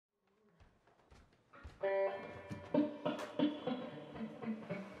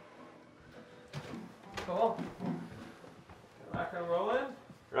and rolling.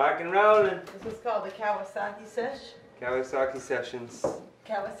 Rock and rolling. This is called the Kawasaki Sesh. Kawasaki Sessions.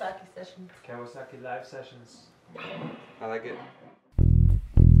 Kawasaki Sessions. Kawasaki Live Sessions. I like it.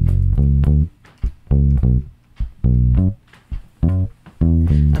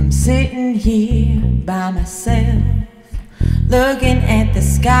 I'm sitting here by myself, looking at the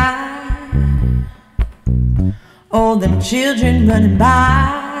sky. All them children running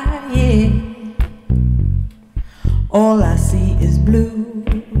by, yeah. All I see is blue.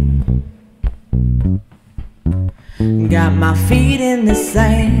 Got my feet in the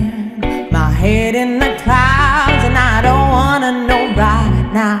sand, my head in the clouds, and I don't wanna know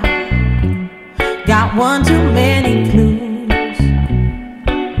right now. Got one too many clues,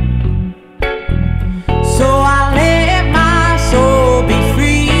 so I let my soul be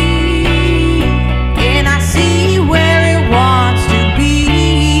free, and I see where it wants to be,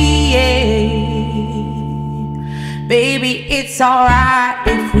 yeah. Baby, it's alright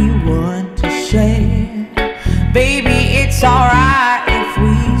if we want to share. Baby, it's alright if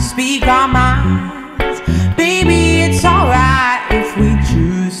we speak our minds. Baby, it's alright if we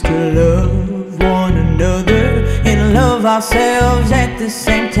choose to love one another and love ourselves at the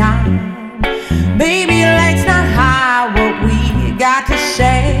same time. Baby, let's not hide what we got to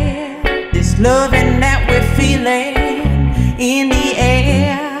share. This loving that we're feeling in the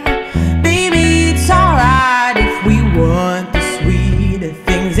air. Baby, it's alright if we want the sweeter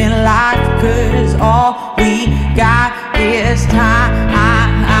things in life, 'cause all we got is time.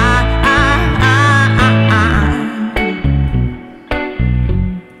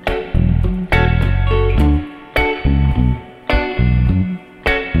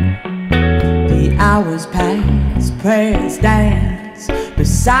 The hours pass, prayers dance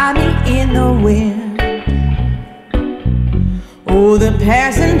beside me in the wind. Oh, the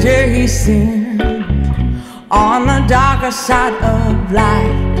passenger he sent on the darker side of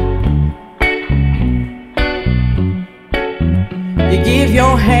life. You give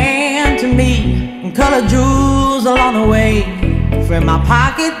your hand to me and color jewels along the way. From my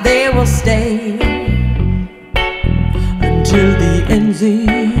pocket they will stay until the end's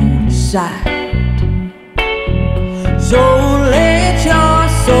in sight. So let your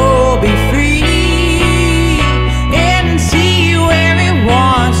soul be free and see where it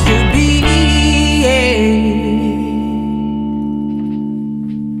wants to be, yeah.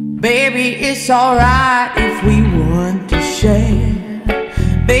 Baby, it's alright if we want to share.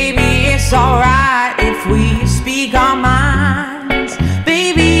 Baby, it's alright if we speak our minds.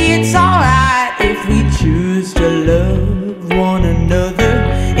 Baby, it's alright if we choose to love one another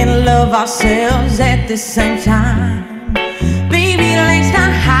and love ourselves at the same time. Baby, let's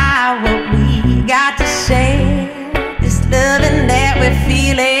not hide what we got to share. This loving that we're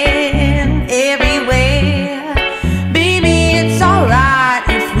feeling everywhere. Baby, it's alright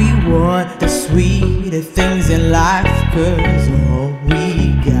if we want the sweeter things in life, 'cause all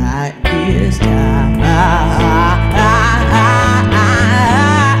we got is time.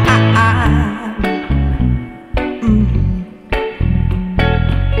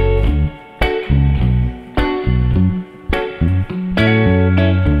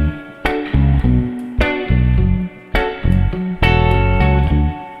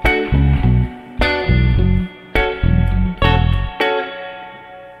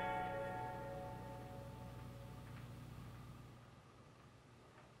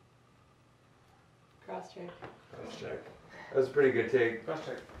 Cross check. Cross check. That was a pretty good take. Cross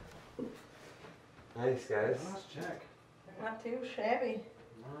check. Nice, guys. Cross check. Not too shabby.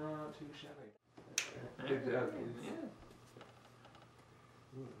 Not too shabby. Good job.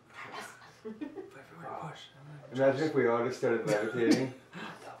 Push. Imagine if we all just started levitating.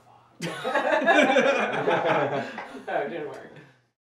 Oh, it didn't work.